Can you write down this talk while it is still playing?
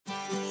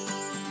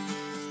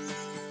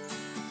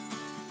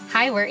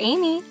Hi, we're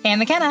Amy and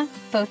McKenna,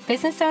 both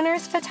business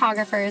owners,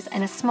 photographers,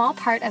 and a small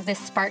part of this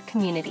Spark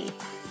community.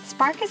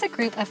 Spark is a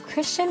group of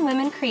Christian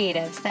women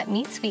creatives that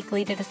meets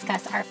weekly to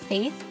discuss our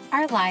faith,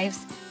 our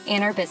lives,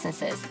 and our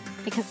businesses.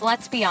 Because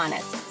let's be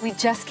honest, we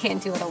just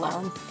can't do it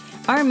alone.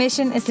 Our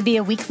mission is to be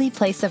a weekly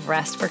place of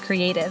rest for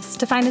creatives,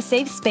 to find a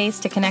safe space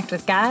to connect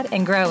with God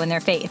and grow in their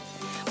faith.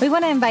 We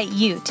want to invite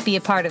you to be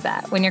a part of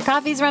that when your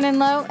coffee's running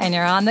low and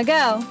you're on the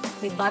go.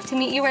 We'd love to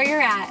meet you where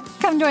you're at.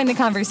 Come join the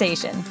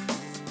conversation.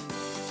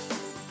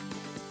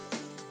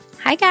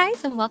 Hi,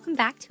 guys, and welcome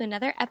back to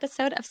another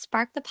episode of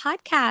Spark the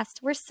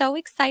Podcast. We're so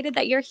excited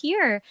that you're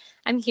here.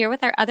 I'm here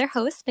with our other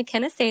host,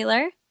 McKenna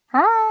Saylor.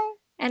 Hi.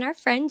 And our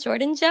friend,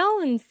 Jordan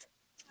Jones.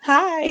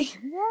 Hi.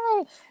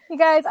 Yay. You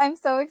guys, I'm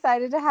so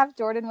excited to have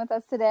Jordan with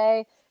us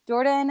today.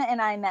 Jordan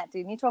and I met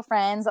through mutual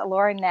friends,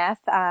 Lauren Neff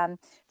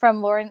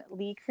from Lauren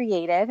Lee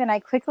Creative, and I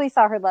quickly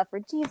saw her love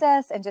for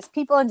Jesus and just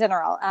people in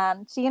general.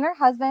 She and her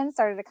husband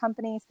started a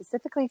company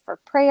specifically for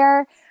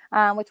prayer,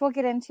 which we'll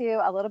get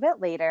into a little bit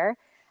later.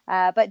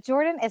 But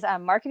Jordan is a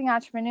marketing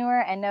entrepreneur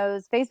and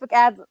knows Facebook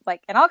ads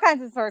and all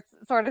kinds of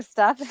sort of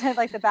stuff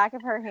like the back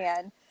of her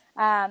hand.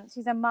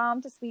 She's a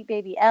mom to sweet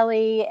baby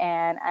Ellie,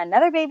 and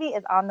another baby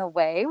is on the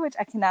way, which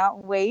I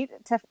cannot wait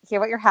to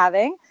hear what you're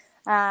having.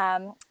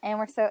 And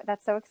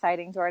that's so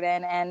exciting,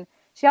 Jordan. And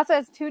she also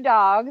has 2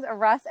 dogs,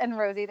 Russ and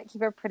Rosie, that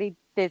keep her pretty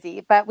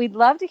busy. But we'd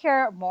love to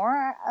hear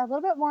a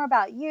little bit more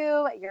about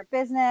you, your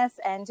business,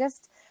 and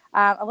just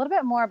a little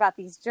bit more about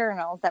these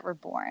journals that were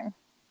born.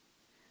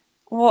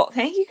 Well,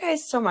 thank you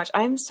guys so much.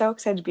 I'm so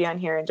excited to be on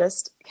here and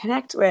just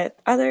connect with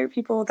other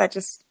people that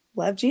just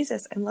love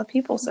Jesus and love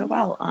people so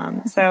well.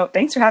 So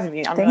thanks for having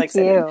me. I'm really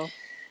excited.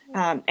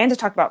 And to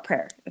talk about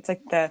prayer. It's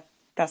like the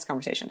best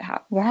conversation to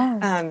have.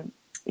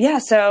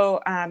 Yes.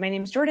 So my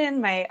name is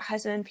Jordan. My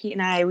husband, Pete,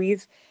 and I,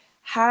 we've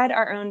had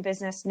our own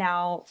business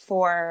now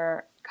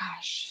for,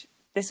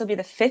 this will be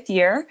the 5th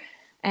year.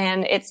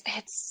 And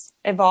it's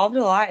evolved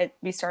a lot.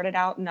 We started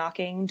out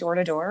knocking door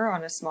to door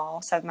on a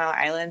small 7-mile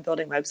island,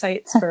 building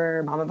websites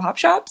for mom and pop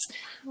shops.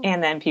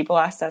 And then people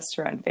asked us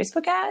to run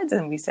Facebook ads,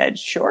 and we said,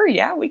 sure,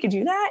 yeah, we could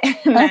do that.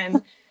 And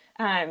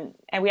then,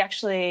 and we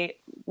actually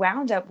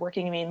wound up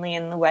working mainly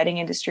in the wedding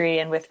industry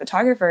and with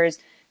photographers,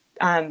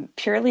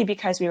 purely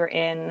because we were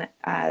in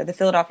the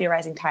Philadelphia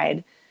Rising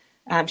Tide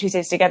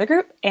Tuesdays Together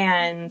group,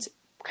 and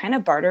kind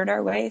of bartered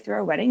our way through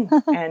our wedding.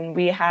 And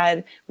we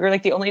were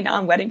like the only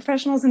non-wedding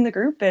professionals in the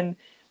group, and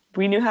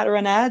we knew how to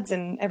run ads,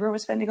 and everyone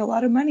was spending a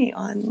lot of money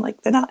on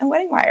like the Knot and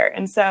Wedding Wire.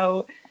 And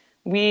so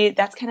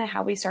that's kind of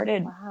how we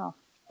started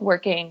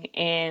working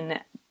in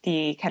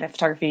the kind of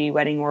photography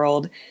wedding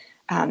world.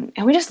 And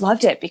we just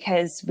loved it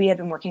because we had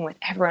been working with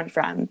everyone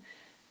from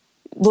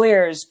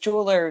lawyers,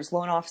 jewelers,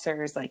 loan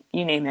officers, like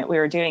you name it, we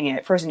were doing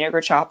it, frozen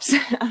yogurt shops.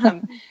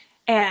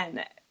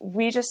 And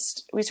we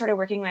started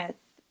working with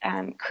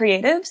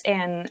creatives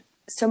and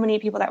so many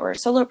people that were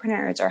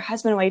solopreneurs or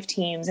husband and wife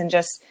teams, and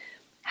just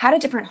had a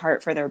different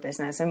heart for their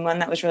business, and one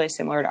that was really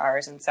similar to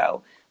ours. And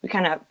so we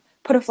kind of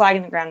put a flag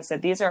in the ground and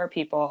said, these are our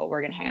people,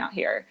 we're going to hang out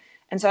here.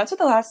 And so that's what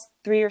the last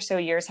 3 or so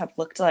years have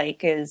looked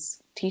like,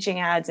 is teaching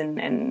ads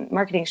and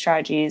marketing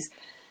strategies.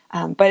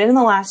 But in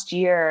the last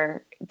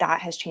year,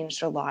 that has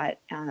changed a lot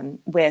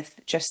with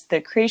just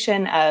the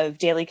creation of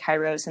Daily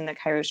Kairos and the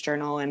Kairos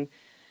Journal. And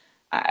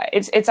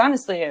it's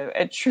honestly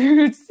a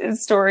true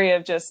story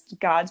of just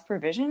God's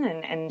provision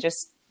and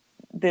just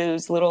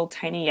those little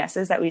tiny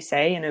yeses that we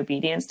say in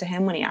obedience to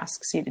him when he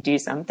asks you to do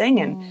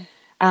something.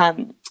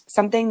 And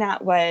something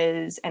that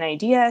was an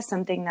idea,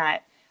 something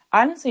that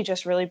honestly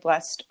just really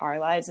blessed our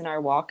lives and our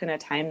walk in a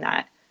time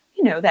that,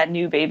 that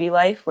new baby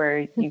life where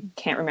you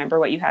can't remember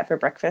what you had for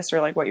breakfast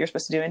or like what you're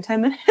supposed to do in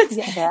 10 minutes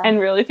and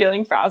really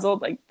feeling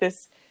frazzled. Like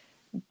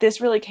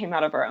this really came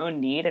out of our own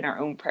need and our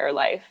own prayer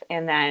life.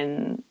 And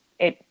then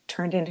it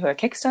turned into a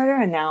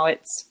Kickstarter, and now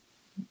it's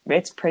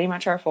pretty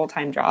much our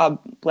full-time job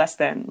less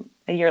than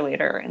a year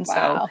later. And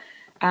so,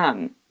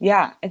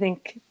 I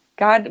think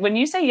God, when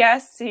you say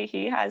yes,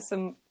 he has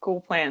some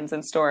cool plans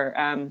in store.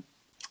 So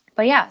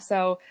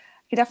I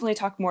could definitely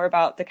talk more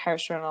about the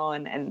Kairos Journal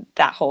and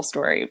that whole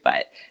story.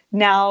 But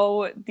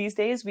now these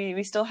days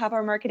we still have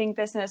our marketing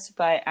business,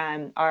 but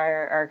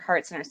our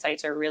hearts and our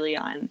sights are really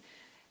on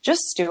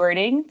just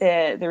stewarding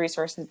the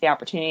resources, the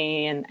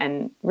opportunity,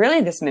 and really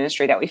this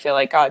ministry that we feel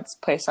like God's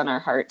placed on our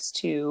hearts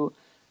to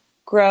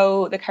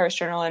grow the Kairos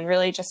Journal, and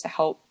really just to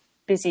help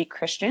busy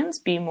Christians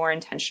be more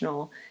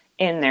intentional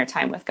in their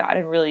time with God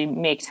and really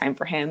make time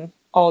for him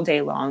all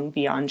day long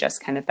beyond just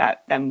kind of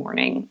that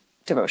morning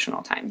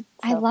devotional time.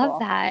 I love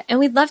that. And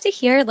we'd love to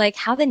hear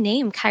how the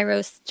name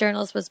Kairos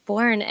Journals was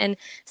born, and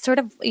sort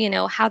of,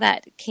 how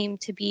that came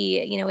to be.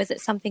 Is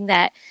it something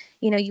that,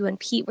 you and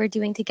Pete were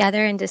doing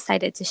together and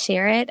decided to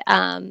share it?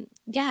 How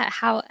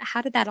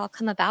did that all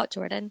come about,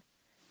 Jordan?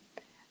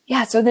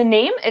 Yeah, so the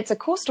name, it's a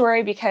cool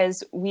story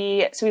because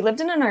we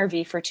lived in an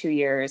RV for 2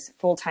 years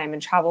full time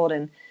and traveled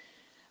and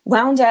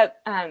wound up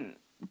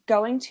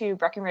going to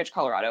Breckenridge,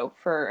 Colorado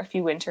for a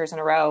few winters in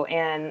a row.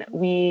 And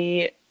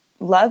we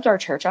loved our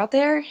church out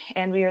there,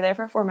 and we were there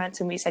for 4 months,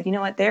 and we said, you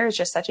know what, there is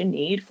just such a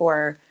need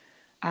for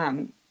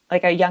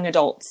like a young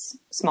adults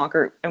small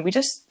group, and we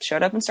just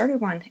showed up and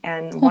started one.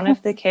 And one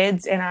of the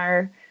kids in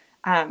our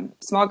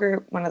small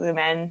group, one of the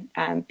men,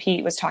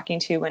 Pete was talking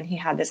to when he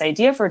had this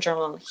idea for a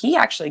journal, he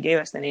actually gave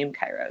us the name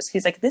Kairos.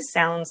 He's like, this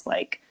sounds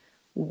like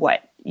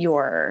what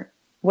you're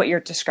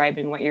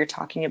describing, what you're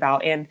talking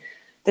about. And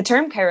the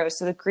term Kairos,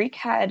 so the Greek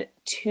had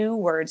two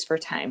words for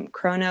time,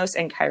 chronos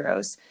and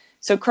Kairos.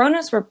 So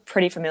chronos we're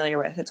pretty familiar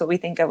with. It's what we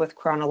think of with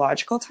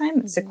chronological time.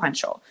 It's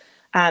sequential.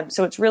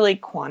 So it's really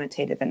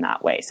quantitative in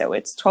that way. So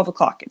it's 12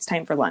 o'clock, it's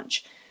time for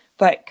lunch.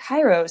 But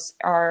Kairos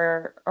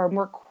are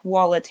more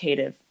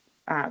qualitative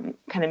kind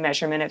of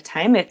measurement of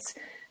time. It's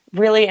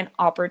really an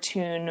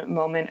opportune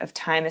moment of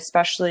time,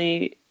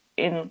 especially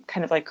in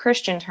kind of like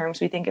Christian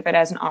terms. We think of it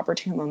as an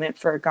opportune moment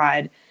for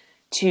God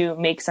to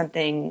make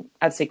something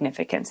of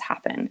significance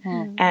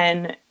happen.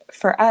 And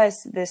for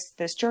us,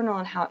 this journal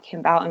and how it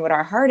came about and what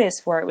our heart is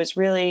for it was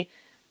really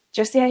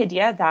just the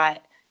idea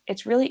that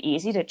it's really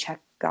easy to check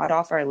God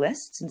off our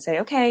lists and say,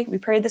 okay, we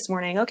prayed this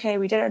morning. Okay,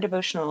 we did our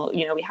devotional,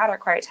 we had our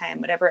quiet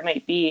time, whatever it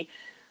might be.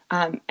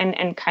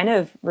 And kind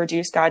of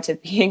reduce God to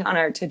being on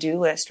our to-do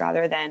list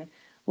rather than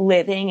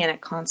living in a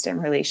constant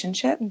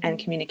relationship and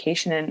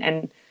communication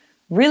and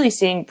really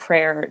seeing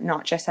prayer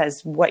not just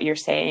as what you're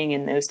saying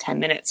in those 10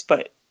 minutes,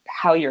 but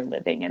how you're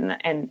living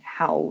and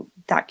how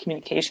that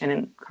communication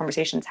and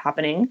conversation is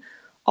happening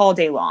all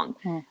day long.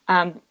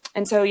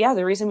 And so,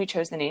 the reason we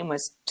chose the name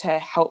was to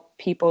help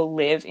people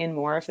live in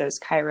more of those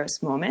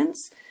Kairos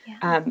moments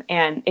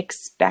and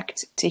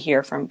expect to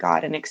hear from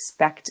God and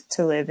expect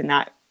to live in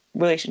that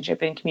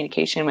relationship and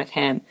communication with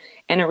him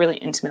in a really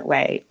intimate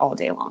way all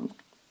day long.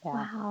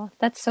 Wow,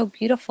 that's so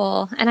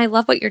beautiful. And I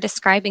love what you're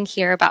describing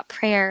here about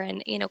prayer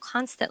and,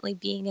 constantly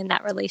being in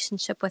that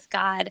relationship with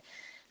God.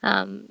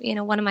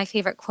 One of my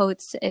favorite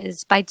quotes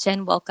is by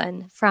Jen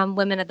Wilkin from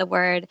Women of the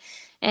Word.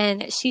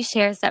 And she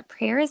shares that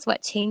prayer is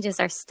what changes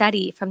our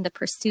study from the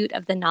pursuit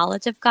of the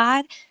knowledge of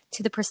God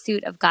to the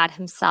pursuit of God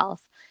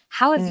himself.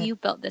 How have you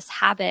built this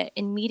habit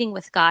in meeting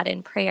with God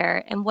in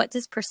prayer? And what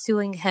does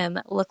pursuing him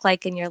look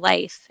like in your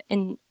life?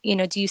 And,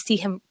 do you see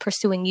him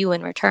pursuing you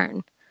in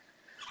return?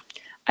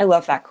 I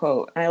love that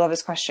quote. And I love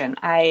this question.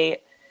 I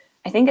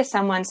think as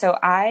someone, so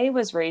I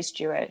was raised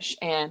Jewish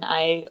and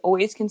I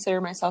always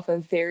consider myself a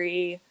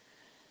very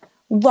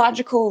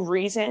logical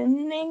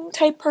reasoning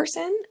type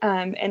person.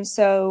 And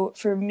so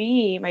for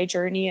me, my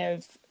journey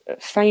of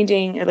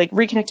finding, like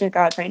reconnecting with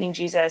God, finding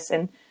Jesus,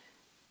 and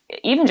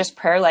even just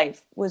prayer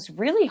life was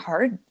really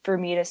hard for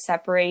me to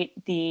separate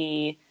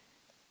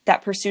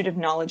that pursuit of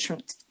knowledge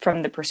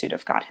from the pursuit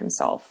of God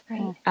himself.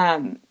 Right.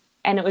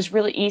 And it was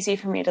really easy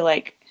for me to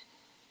like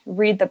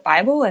read the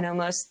Bible and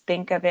almost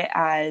think of it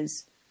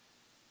as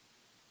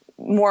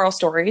moral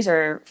stories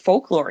or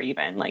folklore.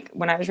 Even like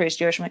when I was raised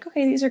Jewish, I'm like,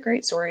 okay, these are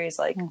great stories.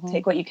 Like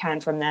take what you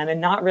can from them,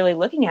 and not really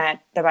looking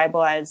at the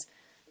Bible as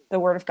the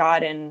word of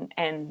God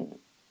and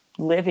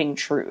living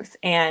truth.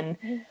 And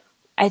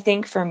I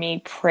think for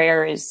me,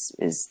 prayer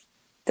is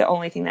the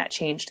only thing that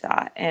changed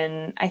that.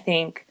 And I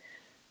think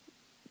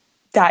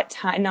that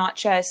time, not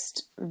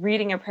just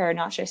reading a prayer,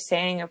 not just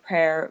saying a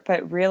prayer,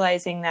 but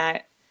realizing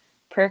that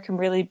prayer can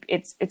really,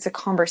 it's a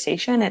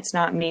conversation. It's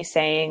not me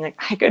saying, like,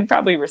 I could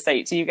probably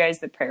recite to you guys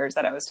the prayers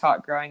that I was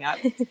taught growing up.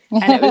 And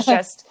it was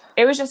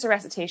just a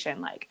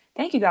recitation. Like,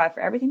 thank you, God,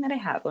 for everything that I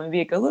have. Let me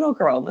be a good little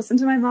girl and listen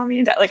to my mommy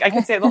and dad. Like, I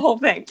could say the whole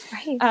thing.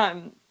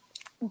 Right.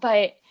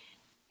 But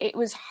it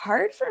was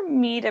hard for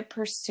me to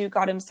pursue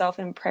God himself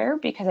in prayer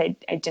because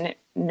I didn't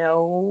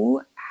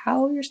know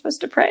how you're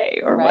supposed to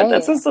pray or what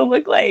that's supposed to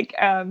look like.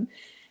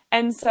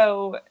 And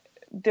so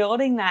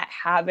building that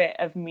habit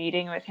of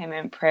meeting with him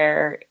in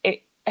prayer,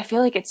 I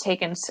feel like it's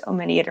taken so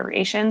many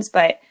iterations,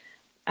 but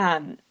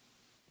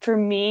for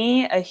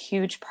me, a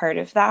huge part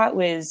of that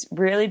was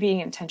really being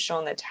intentional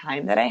in the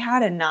time that I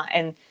had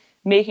and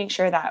making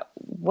sure that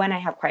when I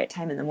have quiet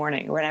time in the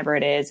morning or whenever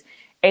it is,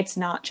 it's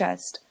not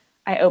just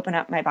I open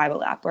up my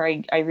Bible app or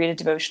I read a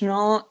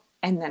devotional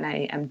and then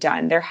I am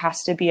done. There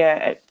has to be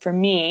for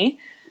me,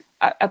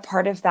 a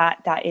part of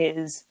that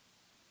is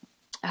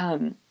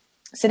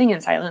sitting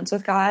in silence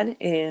with God,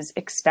 is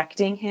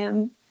expecting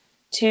him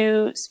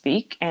to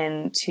speak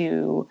and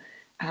to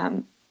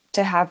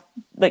have,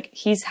 like,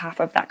 he's half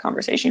of that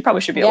conversation. You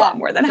probably should be a lot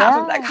more than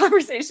half of that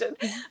conversation.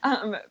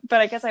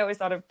 But I guess I always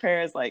thought of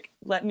prayer as like,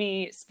 let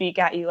me speak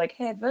at you like,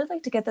 hey, I'd really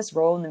like to get this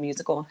role in the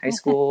musical in high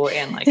school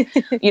and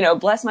like,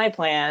 bless my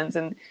plans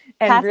and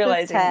pass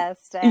realizing,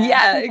 this test.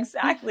 yeah,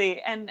 exactly.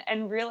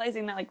 And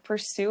realizing that like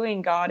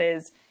pursuing God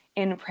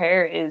in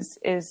prayer is,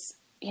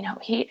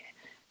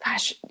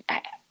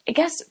 I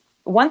guess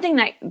one thing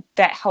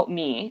that helped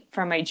me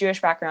from my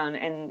Jewish background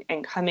and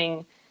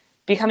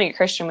becoming a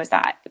Christian was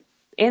that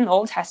in the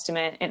Old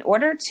Testament, in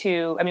order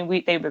to,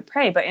 they would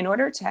pray, but in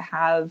order to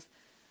have,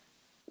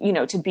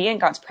 to be in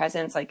God's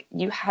presence, like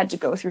you had to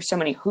go through so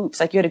many hoops.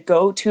 Like you had to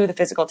go to the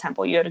physical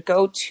temple, you had to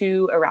go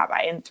to a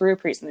rabbi and through a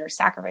priest, and there's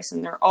sacrifice,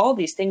 and there are all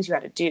these things you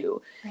had to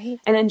do. Right.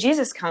 And then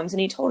Jesus comes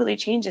and he totally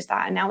changes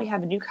that. And now we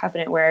have a new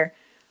covenant where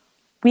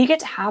we get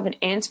to have an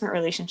intimate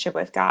relationship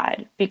with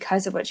God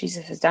because of what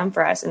Jesus has done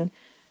for us. And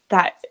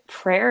that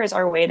prayer is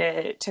our way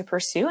to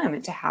pursue him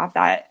and to have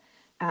that,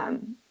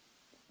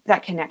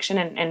 that connection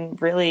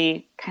and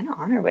really kind of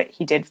honor what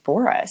he did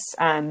for us.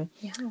 And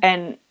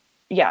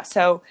yeah,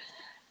 so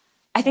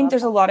I think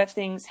there's a lot of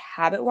things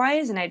habit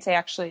wise. And I'd say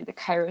actually the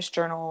Kairos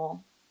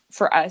journal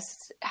for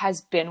us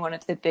has been one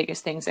of the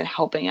biggest things in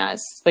helping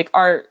us. Like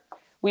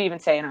we even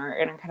say in our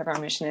kind of our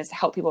mission is to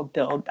help people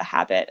build the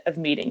habit of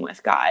meeting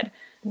with God.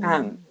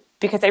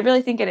 Because I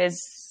really think it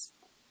is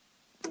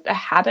a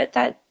habit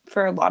that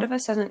for a lot of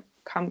us doesn't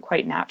come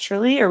quite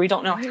naturally, or we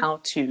don't know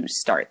how to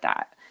start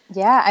that.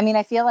 Yeah. I mean,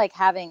 I feel like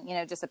having,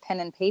 just a pen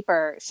and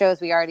paper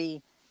shows we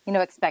already,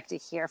 expect to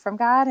hear from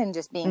God, and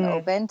just being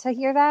open to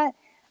hear that.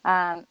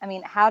 I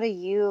mean, how do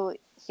you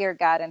hear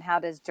God, and how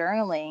does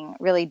journaling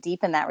really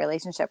deepen that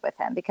relationship with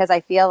him? Because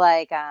I feel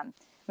like,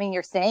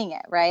 you're saying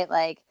it, right?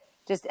 Like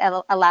just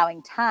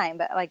allowing time,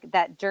 but like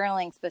that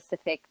journaling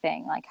specific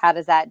thing, like how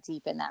does that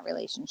deepen that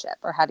relationship,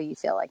 or how do you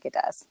feel like it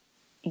does?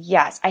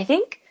 Yes. I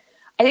think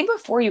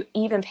before you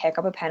even pick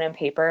up a pen and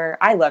paper,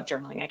 I love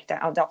journaling.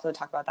 I'll definitely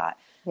talk about that.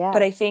 Yeah.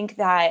 But I think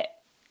that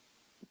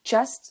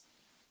just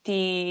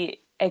the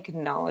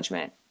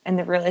acknowledgement and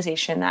the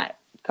realization that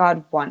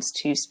God wants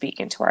to speak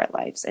into our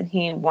lives, and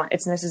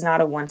this is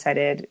not a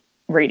one-sided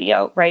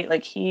radio, right?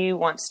 Like he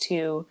wants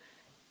to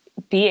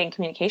be in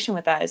communication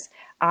with us.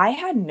 I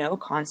had no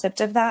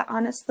concept of that,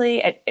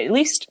 honestly, at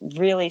least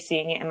really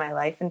seeing it in my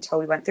life until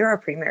we went through our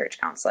pre-marriage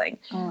counseling.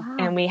 Wow.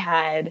 And we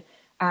had,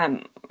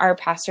 our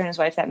pastor and his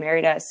wife that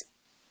married us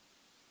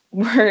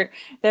they're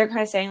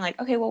kind of saying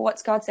like, okay, well,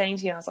 what's God saying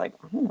to you? And I was like,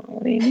 I don't know,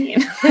 what do you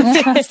mean?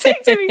 What's God saying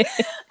to me?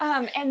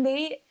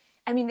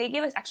 And they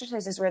gave us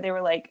exercises where they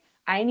were like,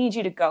 I need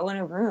you to go in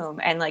a room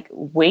and like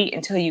wait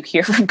until you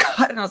hear from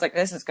God. And I was like,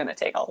 this is going to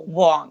take a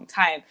long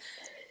time.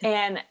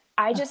 And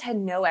I just had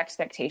no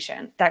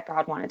expectation that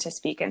God wanted to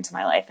speak into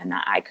my life and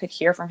that I could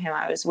hear from him.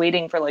 I was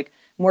waiting for like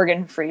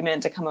Morgan Freeman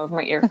to come over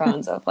my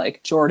earphones of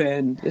like,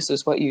 Jordan, this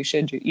is what you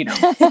should do,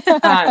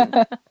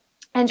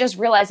 and just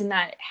realizing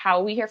that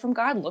how we hear from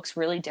God looks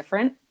really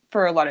different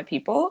for a lot of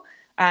people.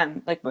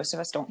 Like most of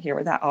us don't hear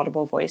with that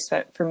audible voice,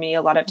 but for me,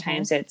 a lot of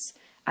times it's,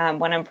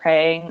 when I'm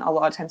praying, a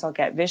lot of times I'll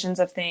get visions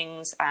of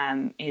things,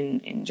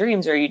 in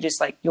dreams, or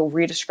you'll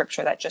read a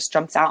scripture that just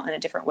jumps out in a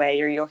different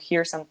way, or you'll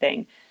hear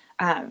something,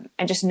 and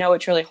just know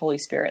it's really Holy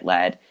Spirit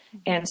led.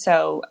 And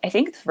so I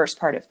think the first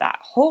part of that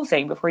whole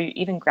thing, before you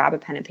even grab a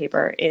pen and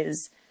paper,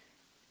 is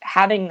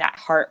having that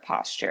heart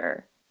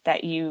posture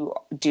that you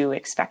do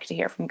expect to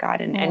hear from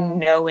God, and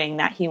knowing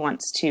that he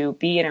wants to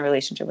be in a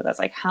relationship with us,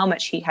 like how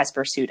much he has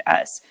pursued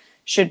us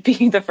should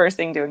be the first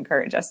thing to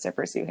encourage us to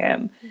pursue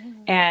him.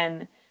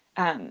 And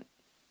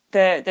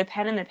the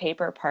pen and the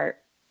paper part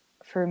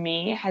for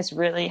me has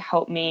really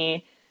helped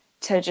me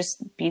to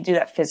just do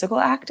that physical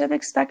act of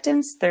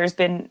expectance. There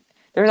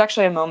was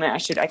actually a moment,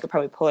 I could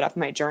probably pull it up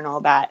in my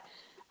journal, that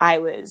I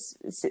was,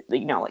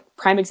 like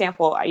prime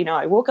example,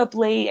 I woke up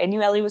late. I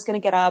knew Ellie was going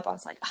to get up. I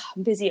was like,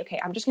 I'm busy. Okay.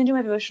 I'm just going to do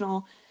my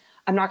devotional.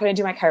 I'm not going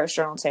to do my Kairos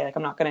journal today. Like,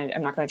 I'm not going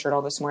to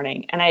journal this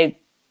morning. And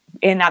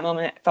in that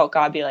moment, felt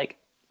God be like,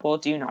 well,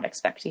 do you not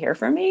expect to hear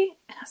from me?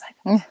 And I was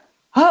like,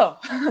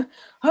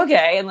 oh,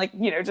 okay. And like,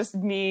 just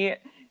me,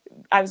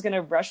 I was going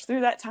to rush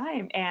through that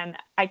time. And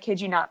I kid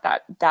you not,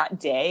 that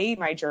day,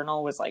 my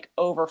journal was like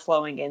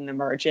overflowing in the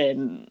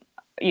margin,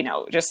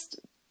 just,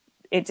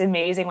 it's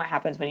amazing what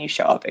happens when you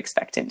show up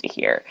expectant to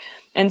hear.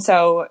 And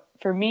so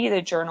for me,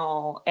 the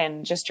journal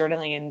and just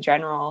journaling in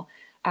general,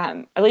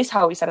 at least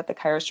how we set up the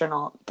Kairos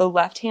journal, the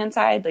left-hand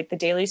side, like the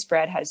daily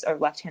spread has a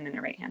left hand and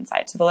a right hand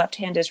side. So the left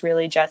hand is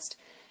really just,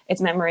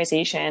 it's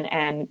memorization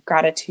and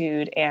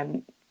gratitude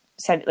and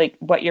said like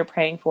what you're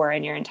praying for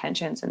and your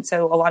intentions. And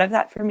so a lot of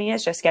that for me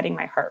is just getting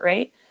my heart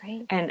right.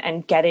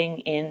 And getting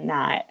in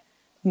that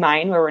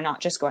mind where we're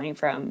not just going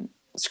from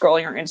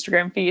scrolling our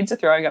Instagram feed to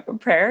throwing up a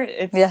prayer.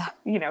 It's,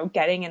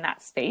 getting in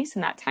that space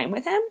and that time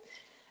with him.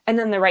 And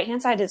then the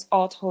right-hand side is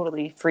all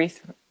totally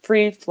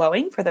free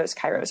flowing for those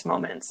Kairos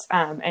moments.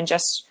 And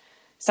just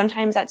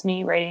sometimes that's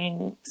me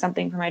writing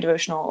something for my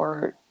devotional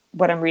or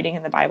what I'm reading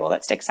in the Bible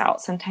that sticks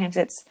out. Sometimes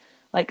it's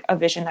like a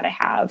vision that I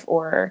have,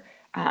 or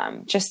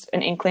just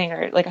an inkling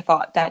or like a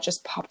thought that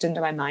just popped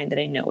into my mind that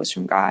I know is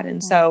from God.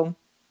 And so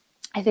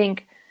I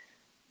think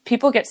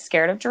people get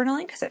scared of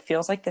journaling because it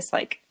feels like this,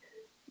 like,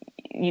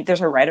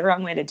 there's a right or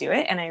wrong way to do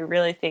it. And I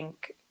really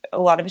think a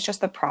lot of it's just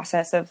the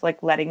process of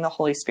like letting the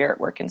Holy Spirit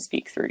work and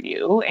speak through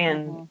you,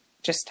 and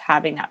just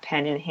having that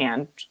pen in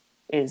hand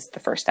is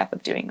the first step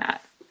of doing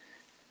that.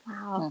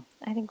 Wow.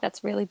 I think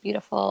that's really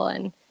beautiful.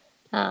 And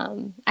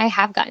I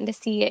have gotten to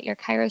see your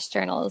Kairos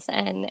journals,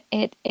 and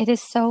it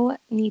is so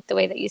neat the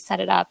way that you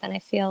set it up. And I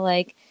feel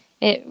like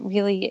it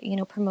really,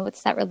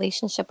 promotes that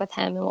relationship with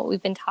him, and what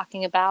we've been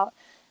talking about,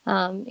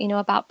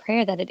 about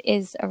prayer, that it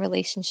is a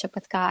relationship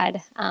with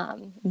God,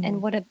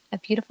 and what a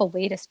beautiful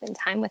way to spend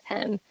time with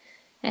him.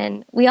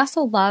 And we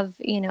also love,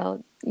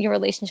 your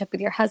relationship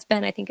with your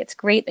husband. I think it's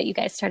great that you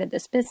guys started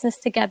this business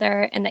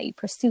together, and that you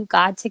pursue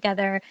God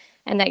together,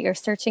 and that you're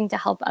searching to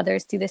help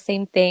others do the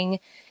same thing.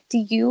 Do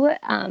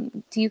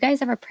you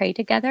guys ever pray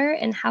together?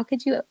 And how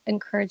could you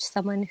encourage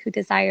someone who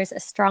desires a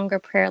stronger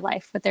prayer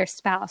life with their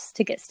spouse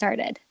to get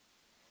started?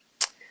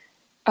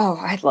 Oh,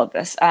 I love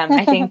this. I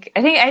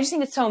just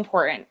think it's so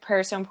important. Prayer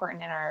is so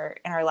important in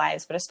our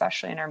lives, but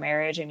especially in our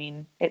marriage. I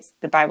mean, it's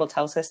the Bible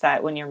tells us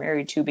that when you're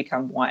married, two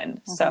become one.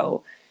 Mm-hmm.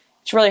 So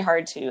it's really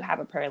hard to have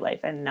a prayer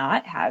life and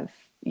not have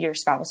your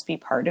spouse be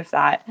part of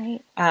that.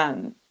 Right.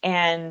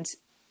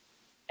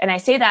 And I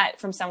say that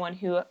from someone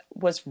who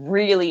was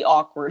really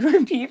awkward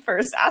when Pete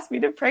first asked me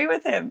to pray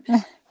with him.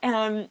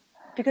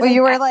 Because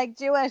you were like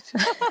Jewish.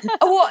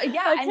 Oh, well,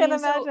 yeah. I can't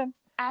imagine.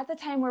 At the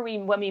time when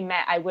we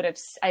met, I would have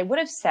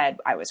said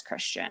I was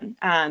Christian.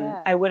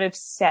 I would have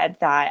said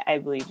that I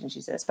believed in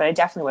Jesus, but I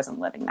definitely wasn't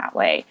living that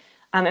way.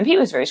 And Pete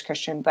was raised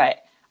Christian,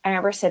 but I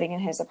remember sitting in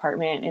his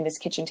apartment in his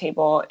kitchen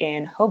table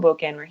in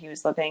Hoboken where he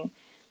was living.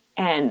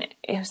 And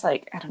it was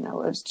like, I don't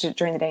know, it was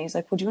during the day. He's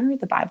like, would you want to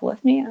read the Bible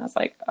with me? And I was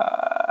like,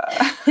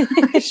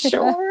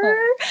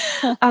 sure.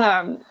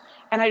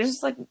 And I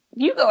just like,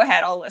 you go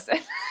ahead, I'll listen.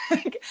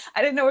 Like,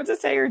 I didn't know what to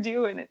say or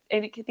do. And I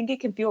think it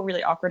can feel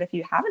really awkward if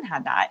you haven't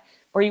had that,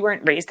 or you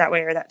weren't raised that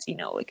way, or that's,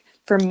 like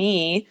for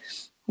me,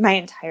 my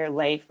entire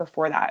life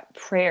before that,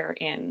 prayer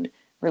and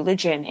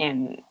religion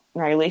and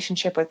my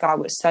relationship with God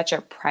was such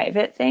a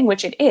private thing,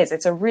 which it is.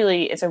 It's a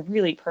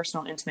really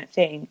personal, intimate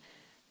thing.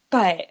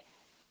 But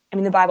I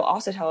mean, the Bible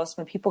also tells us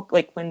when people,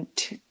 like when,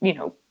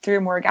 three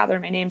or more gather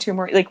in my name, two or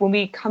more, like when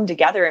we come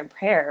together in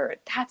prayer,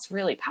 that's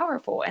really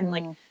powerful. And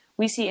like,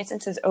 we see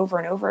instances over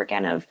and over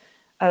again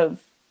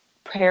of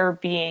prayer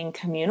being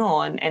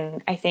communal.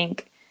 And I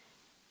think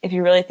if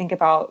you really think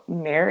about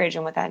marriage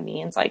and what that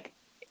means, like,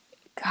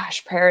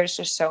 gosh, prayer is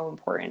just so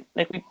important.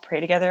 Like we pray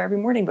together every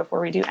morning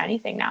before we do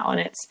anything now.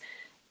 And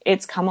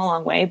it's come a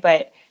long way,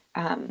 but,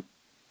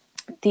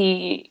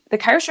 the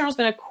Kairos Journal has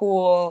been a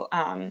cool,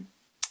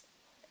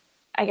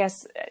 I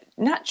guess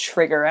not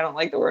trigger. I don't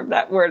like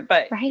that word,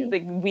 but right.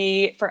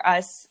 Like for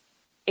us,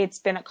 it's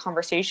been a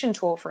conversation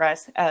tool for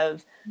us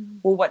of,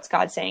 well, what's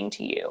God saying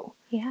to you?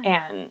 Yeah.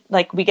 And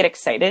like, we get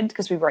excited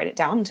because we write it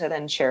down to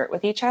then share it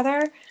with each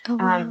other. Oh,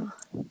 wow.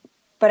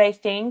 But I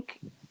think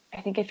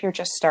if you're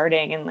just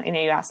starting and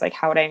you ask like,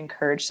 how would I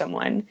encourage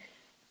someone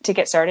to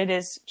get started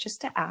is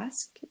just to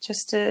ask,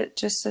 just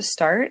to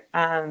start.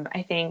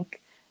 I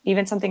think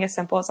even something as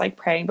simple as like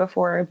praying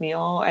before a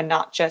meal and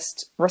not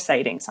just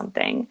reciting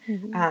something.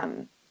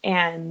 Mm-hmm.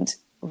 And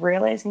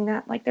realizing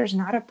that like, there's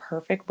not a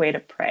perfect way to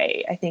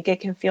pray. I think it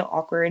can feel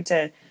awkward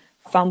to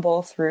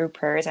fumble through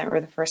prayers. I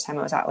remember the first time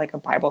I was at like a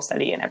Bible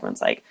study and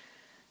everyone's like,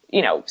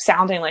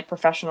 sounding like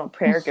professional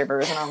prayer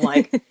givers. And I'm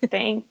like,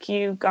 thank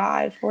you,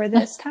 God, for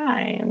this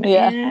time.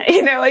 Yeah.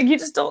 And, like you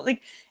just don't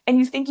like, and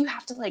you think you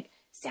have to like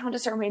sound a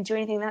certain way and do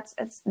anything.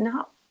 That's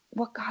not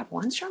what God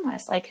wants from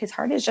us. Like his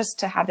heart is just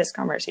to have this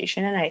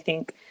conversation. And I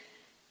think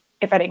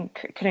if I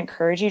could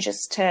encourage you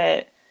just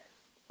to,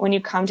 when you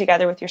come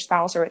together with your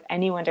spouse or with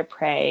anyone to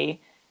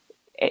pray,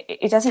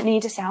 it doesn't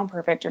need to sound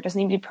perfect or doesn't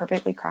need to be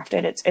perfectly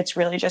crafted. It's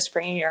really just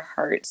bringing your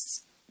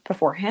hearts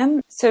before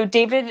him. So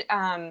David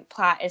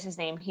Platt is his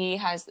name. He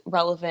has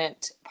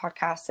Relevant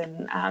podcasts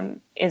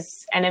and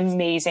is an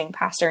amazing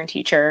pastor and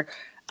teacher.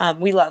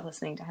 We love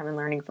listening to him and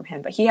learning from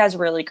him, but he has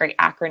really great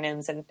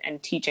acronyms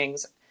and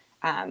teachings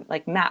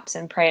like MAPS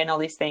and pray and all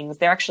these things.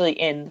 They're actually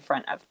in the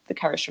front of the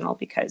Kairos Journal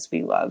because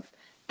we love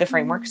the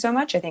framework so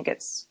much. I think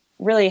it's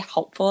really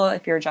helpful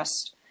if you're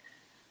just,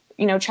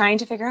 trying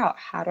to figure out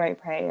how do I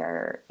pray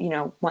or,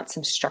 want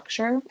some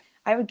structure.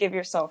 I would give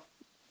yourself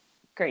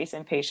grace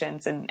and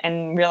patience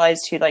and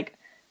realize too, like,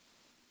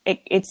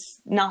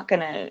 it's not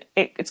gonna,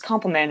 it's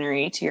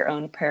complementary to your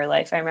own prayer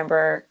life. I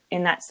remember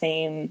in that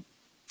same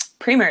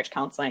pre-marriage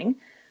counseling,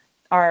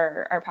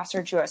 our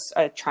pastor drew us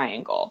a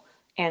triangle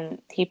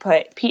and he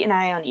put Pete and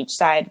I on each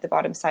side, the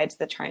bottom sides of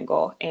the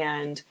triangle.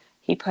 And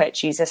he put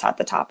Jesus at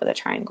the top of the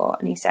triangle.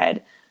 And he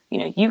said,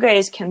 you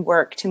guys can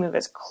work to move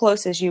as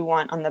close as you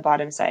want on the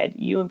bottom side.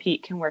 You and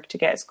Pete can work to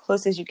get as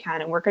close as you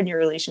can and work on your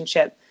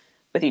relationship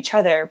with each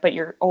other, but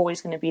you're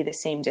always going to be the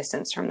same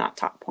distance from that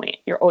top point.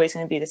 You're always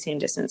going to be the same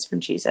distance from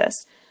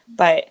Jesus.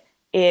 But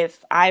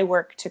if I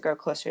work to go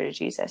closer to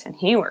Jesus and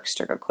he works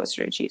to go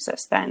closer to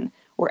Jesus, then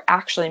we're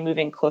actually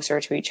moving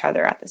closer to each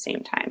other at the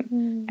same time.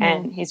 Mm-hmm.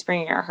 And he's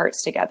bringing our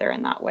hearts together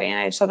in that way. And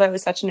I just thought that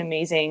was such an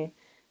amazing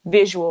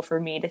visual for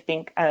me to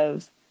think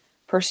of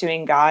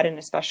pursuing God, and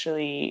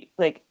especially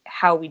like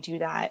how we do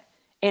that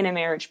in a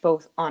marriage,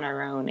 both on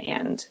our own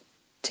and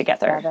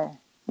together.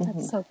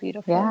 That's so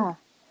beautiful. Yeah.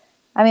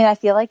 I mean, I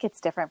feel like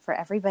it's different for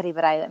everybody,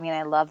 but I mean,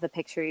 I love the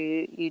picture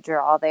you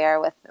draw there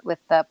with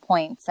the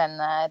points and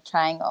the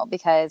triangle,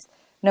 because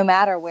no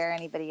matter where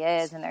anybody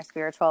is in their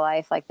spiritual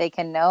life, like they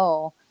can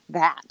know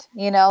that,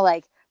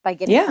 like by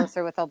getting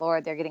closer with the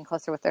Lord, they're getting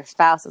closer with their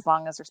spouse as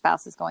long as their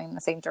spouse is going in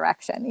the same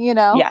direction,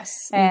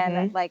 Yes.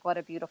 And like, what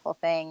a beautiful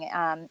thing.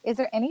 Is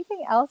there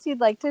anything else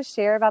you'd like to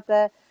share about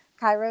the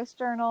Kairos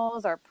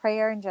journals or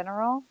prayer in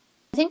general?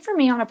 I think for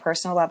me on a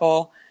personal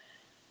level,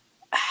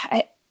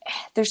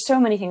 there's so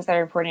many things that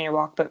are important in your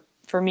walk, but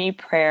for me,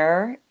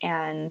 prayer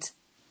and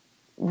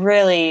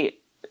really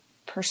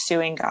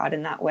pursuing God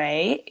in that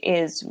way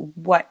is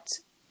what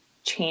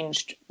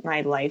changed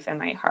my life and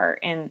my heart.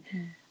 And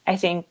I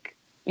think,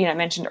 I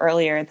mentioned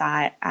earlier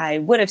that I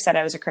would have said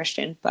I was a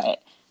Christian,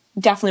 but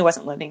definitely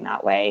wasn't living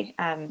that way.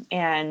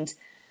 And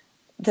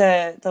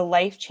the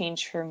life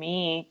change for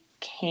me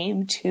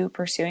came to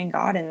pursuing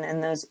God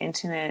and those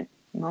intimate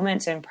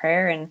moments in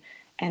prayer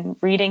and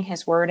reading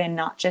his word, and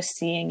not just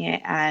seeing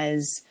it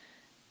as,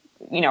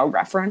 a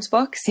reference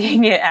book,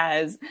 seeing it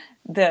as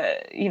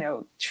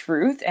the,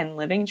 truth and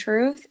living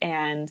truth.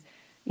 And,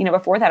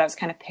 before that I was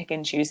kind of pick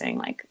and choosing,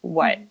 like,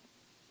 what,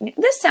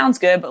 this sounds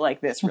good, but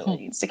like this really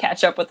needs to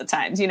catch up with the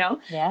times,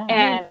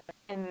 Yeah.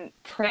 And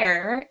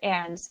prayer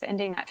and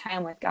spending that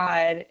time with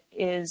God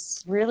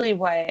is really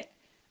what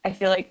I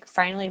feel like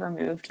finally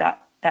removed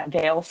that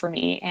veil for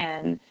me,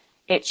 and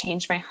it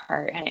changed my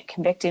heart and it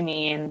convicted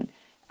me. And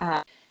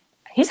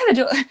he's done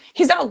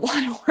a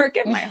lot of work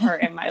in my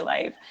heart and my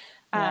life.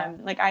 Yeah.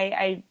 Like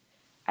I've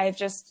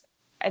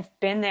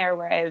been there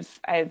where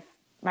I've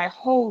my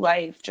whole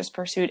life just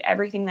pursued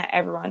everything that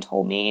everyone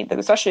told me,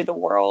 especially the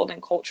world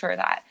and culture,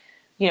 that,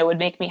 would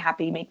make me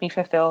happy, make me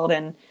fulfilled.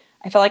 And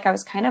I felt like I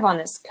was kind of on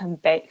this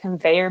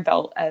conveyor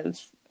belt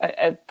of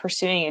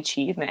pursuing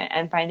achievement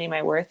and finding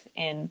my worth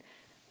in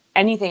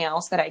anything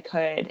else that I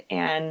could.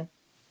 And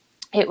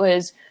it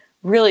was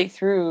really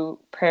through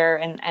prayer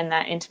and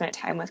that intimate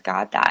time with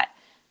God that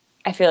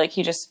I feel like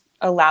he just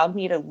allowed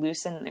me to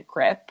loosen the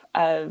grip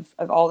of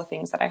all the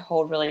things that I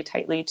hold really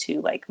tightly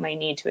to, like my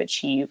need to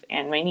achieve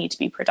and my need to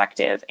be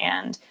productive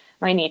and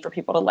my need for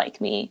people to like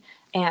me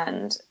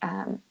and,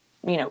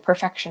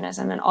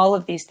 perfectionism and all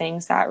of these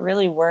things that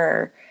really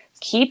were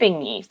keeping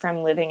me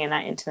from living in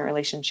that intimate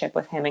relationship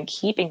with him and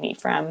keeping me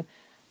from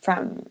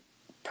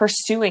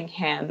pursuing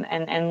him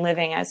and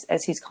living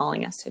as he's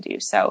calling us to do.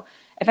 So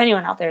if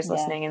anyone out there is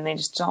listening and they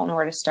just don't know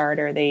where to start,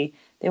 or they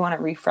want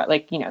to refresh,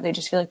 they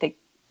just feel like they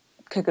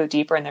could go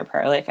deeper in their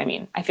prayer life. I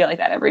mean, I feel like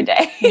that every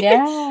day.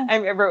 Yeah. I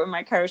wrote in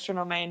my Kairos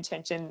journal, my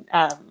intention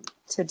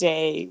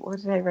today, what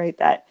did I write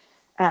that?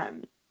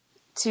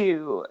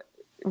 To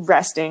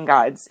rest in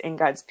God's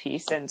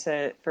peace and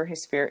for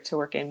his spirit to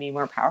work in me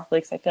more powerfully.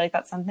 Because I feel like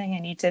that's something I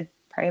need to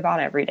pray about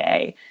every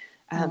day.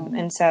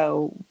 And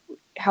so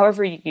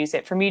however you use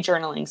it, for me,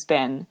 journaling's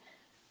been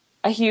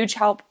a huge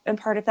help and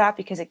part of that,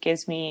 because it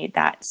gives me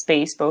that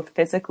space, both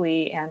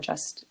physically and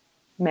just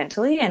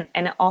mentally. And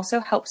it also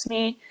helps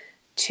me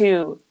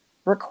to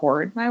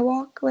record my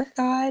walk with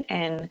God.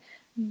 And,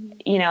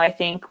 I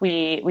think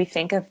we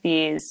think of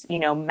these,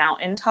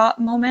 mountaintop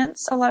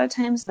moments a lot of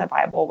times in the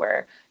Bible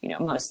where,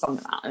 Moses on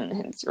the mountain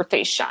and your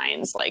face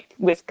shines like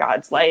with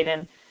God's light.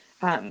 And,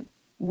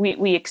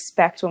 we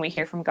expect when we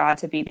hear from God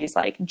to be these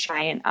like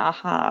giant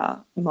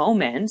aha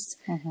moments.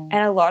 And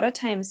a lot of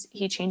times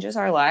he changes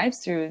our lives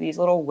through these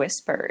little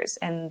whispers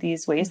and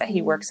these ways that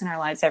he works in our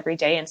lives every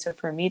day. And so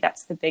for me,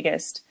 that's the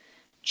biggest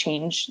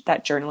change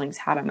that journaling's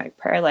had on my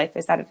prayer life,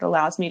 is that it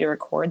allows me to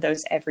record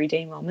those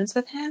everyday moments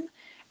with him.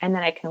 And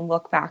then I can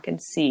look back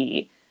and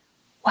see,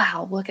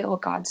 wow, look at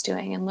what God's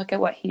doing and look at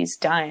what he's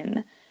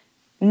done.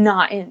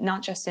 Not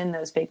just in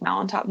those big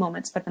mountaintop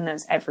moments, but in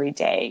those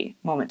everyday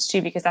moments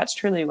too, because that's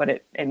truly what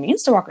it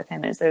means to walk with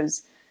him,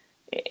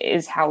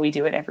 is how we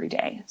do it every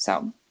day.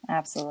 So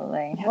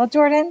absolutely. Yeah. Well,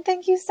 Jordan,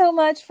 thank you so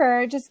much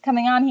for just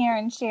coming on here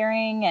and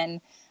sharing, and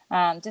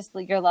just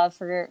your love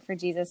for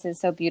Jesus is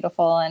so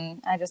beautiful.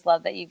 And I just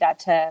love that you got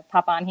to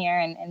pop on here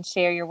and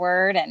share your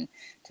word and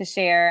to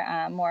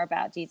share more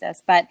about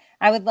Jesus. But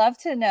I would love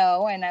to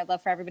know, and I'd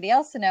love for everybody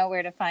else to know,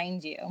 where to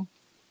find you.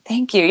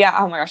 Thank you. Yeah.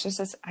 Oh my gosh.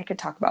 I could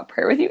talk about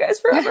prayer with you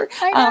guys forever.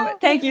 I know.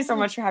 Thank you so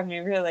much for having me,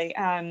 really.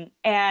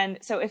 And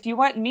so if you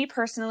want me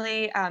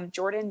personally,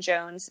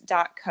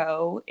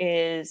 jordanjones.co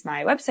is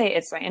my website.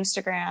 It's my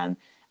Instagram.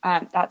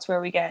 That's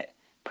where we get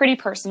pretty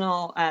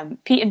personal.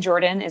 Pete and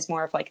Jordan is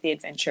more of like the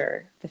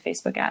adventure, the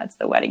Facebook ads,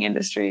 the wedding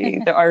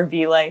industry, the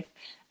RV life.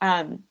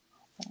 And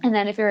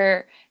then if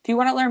you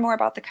want to learn more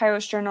about the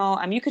Kairos journal,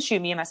 you could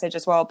shoot me a message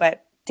as well,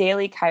 but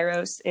Daily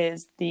Kairos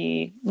is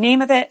the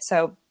name of it.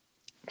 So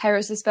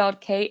Kairos is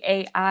spelled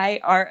Kairos,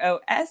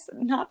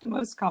 not the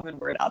most common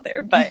word out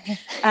there, but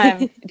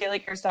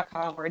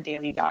dailykairos.com or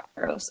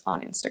daily.kairos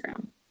on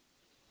Instagram.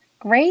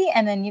 Great.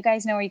 And then you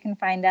guys know where you can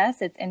find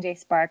us. It's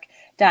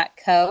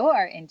njspark.co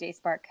or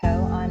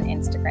njsparkco on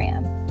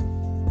Instagram.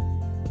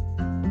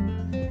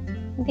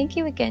 Thank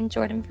you again,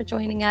 Jordan, for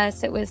joining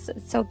us. It was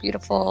so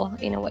beautiful,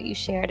 what you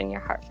shared in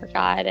your heart for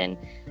God. And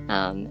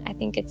I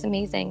think it's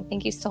amazing.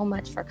 Thank you so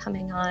much for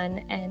coming on.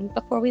 And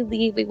before we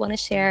leave, we want to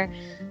share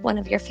one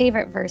of your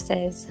favorite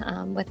verses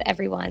with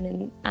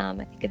everyone. And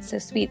I think it's so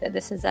sweet that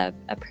this is a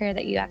prayer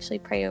that you actually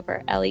pray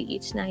over Ellie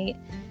each night.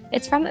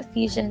 It's from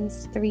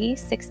Ephesians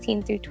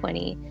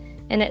 3:16-20.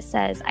 And it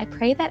says, I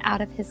pray that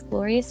out of his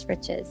glorious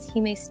riches, he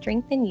may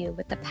strengthen you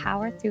with the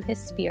power through his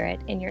Spirit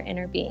in your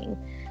inner being,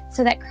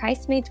 so that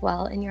Christ may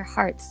dwell in your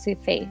hearts through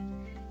faith.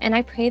 And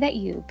I pray that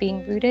you,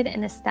 being rooted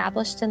and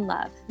established in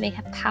love, may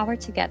have power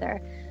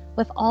together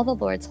with all the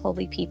Lord's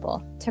holy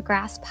people to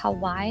grasp how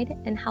wide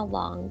and how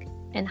long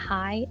and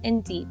high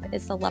and deep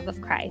is the love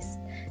of Christ,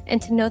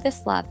 and to know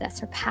this love that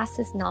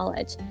surpasses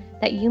knowledge,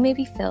 that you may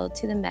be filled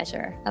to the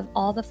measure of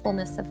all the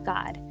fullness of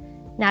God.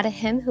 Now to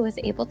him who is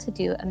able to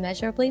do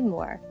immeasurably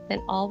more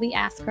than all we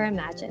ask or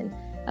imagine,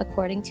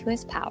 according to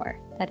his power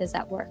that is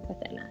at work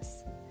within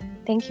us.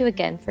 Thank you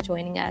again for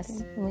joining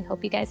us, and we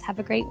hope you guys have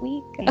a great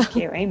week. Thank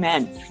you.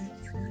 Amen.